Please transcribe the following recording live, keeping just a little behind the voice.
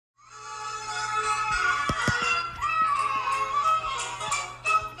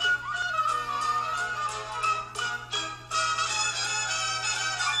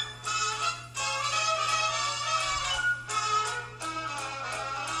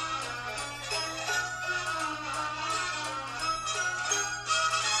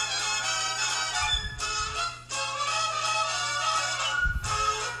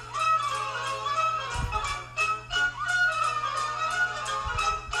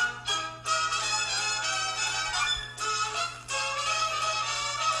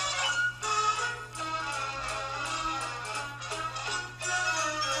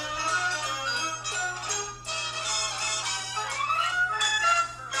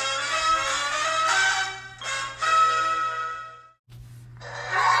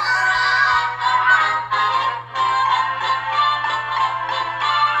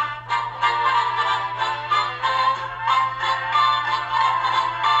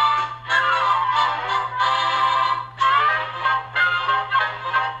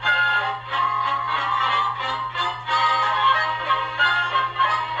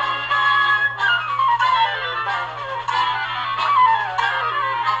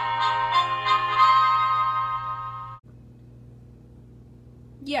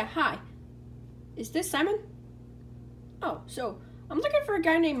Yeah, hi. Is this Simon? Oh, so I'm looking for a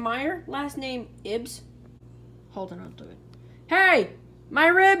guy named Meyer, last name Ibbs. Hold on, I'll do it. Hey! My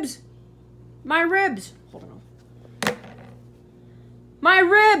ribs! My ribs! Hold on. My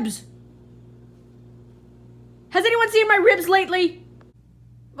ribs! Has anyone seen my ribs lately?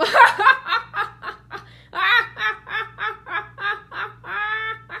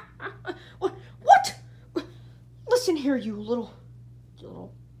 What? Listen here, you little...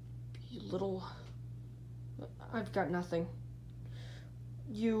 I've got nothing.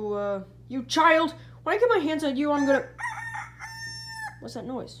 You child! When I get my hands on you, I'm gonna... What's that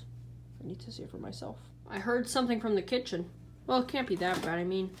noise? I need to see it for myself. I heard something from the kitchen. Well, it can't be that bad. I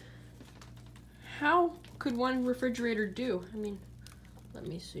mean, how could one refrigerator do? I mean, let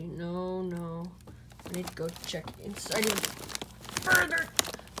me see. No. I need to go check inside even further.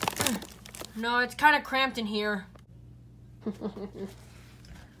 No, it's kind of cramped in here.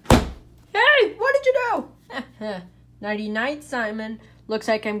 Hey, what did you do? Nighty night, Simon. Looks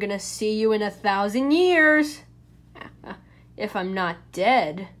like I'm gonna see you in 1,000 years. If I'm not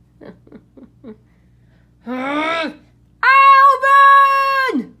dead. Alvin!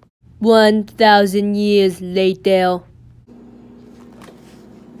 1,000 years later.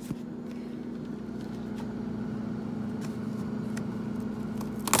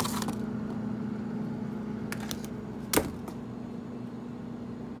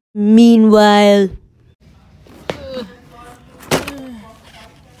 Meanwhile.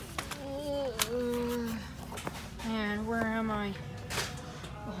 Man, where am I?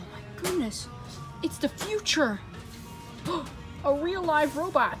 Oh my goodness. It's the future. A real live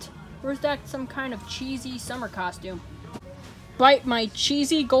robot. Or is that some kind of cheesy summer costume? Bite my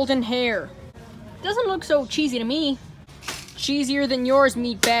cheesy golden hair. Doesn't look so cheesy to me. Cheesier than yours,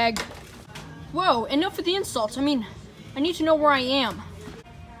 meatbag. Whoa, enough with the insults. I mean, I need to know where I am.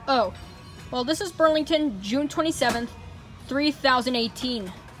 Oh, well, this is Burlington, June 27th,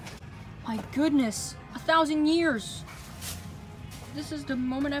 3018. My goodness, 1,000 years. This is the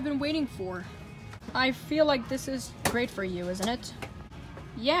moment I've been waiting for. I feel like this is great for you, isn't it?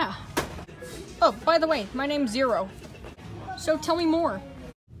 Yeah. Oh, by the way, my name's Zero. So tell me more.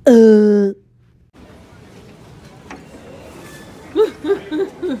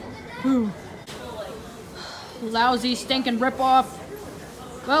 Lousy, stinking ripoff.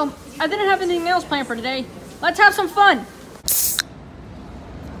 Well, I didn't have anything else planned for today. Let's have some fun!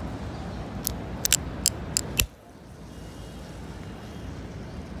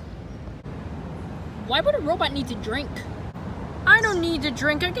 Why would a robot need to drink? I don't need to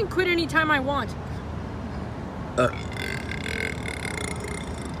drink. I can quit anytime I want.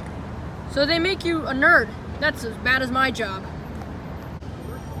 So they make you a nerd. That's as bad as my job.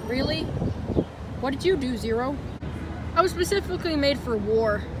 Really? What did you do, Zero? I was specifically made for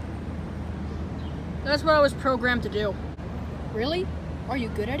war. That's what I was programmed to do. Really? Are you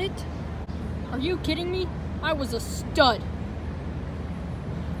good at it? Are you kidding me? I was a stud.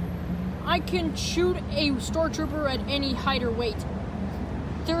 I can shoot a stormtrooper at any height or weight.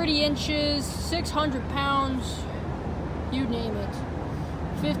 30 inches, 600 pounds, you name it.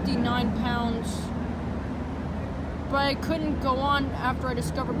 59 pounds. But I couldn't go on after I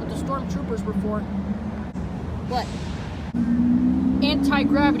discovered what the stormtroopers were for. What?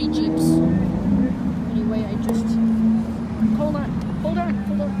 Anti-gravity jeeps. Anyway, I just... Hold on.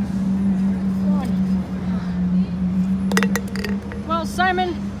 Well,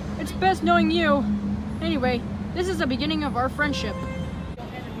 Simon, it's best knowing you. Anyway, this is the beginning of our friendship.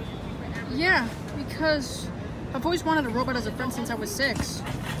 Yeah, because I've always wanted a robot as a friend since I was 6.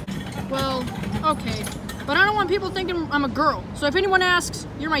 Well, okay. But I don't want people thinking I'm a girl. So if anyone asks,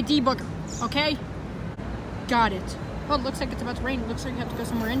 you're my debugger, okay? Got it. Well, it looks like it's about to rain. It looks like you have to go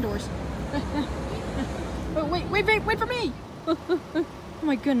somewhere indoors. Oh, wait for me! Oh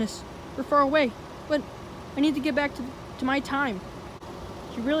my goodness, we're far away. But I need to get back to my time.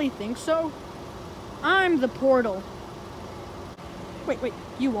 You really think so? I'm the portal. Wait,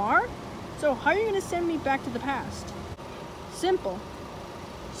 you are? So how are you gonna send me back to the past? Simple.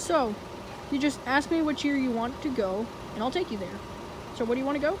 So, you just ask me which year you want to go, and I'll take you there. So where do you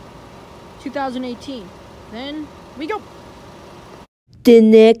want to go? 2018. Then we go. The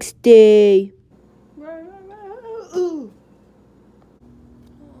next day.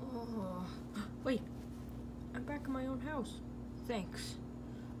 Wait, I'm back in my own house. Thanks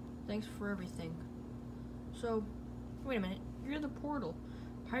for everything. So, wait a minute. You're the portal.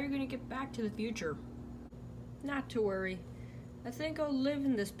 How are you going to get back to the future? Not to worry. I think I'll live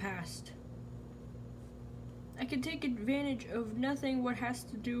in this past. I can take advantage of nothing what has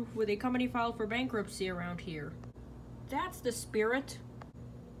to do with a company filed for bankruptcy around here. That's the spirit.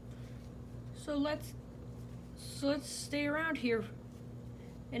 So let's stay around here.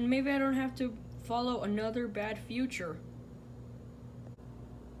 And maybe I don't have to follow another bad future.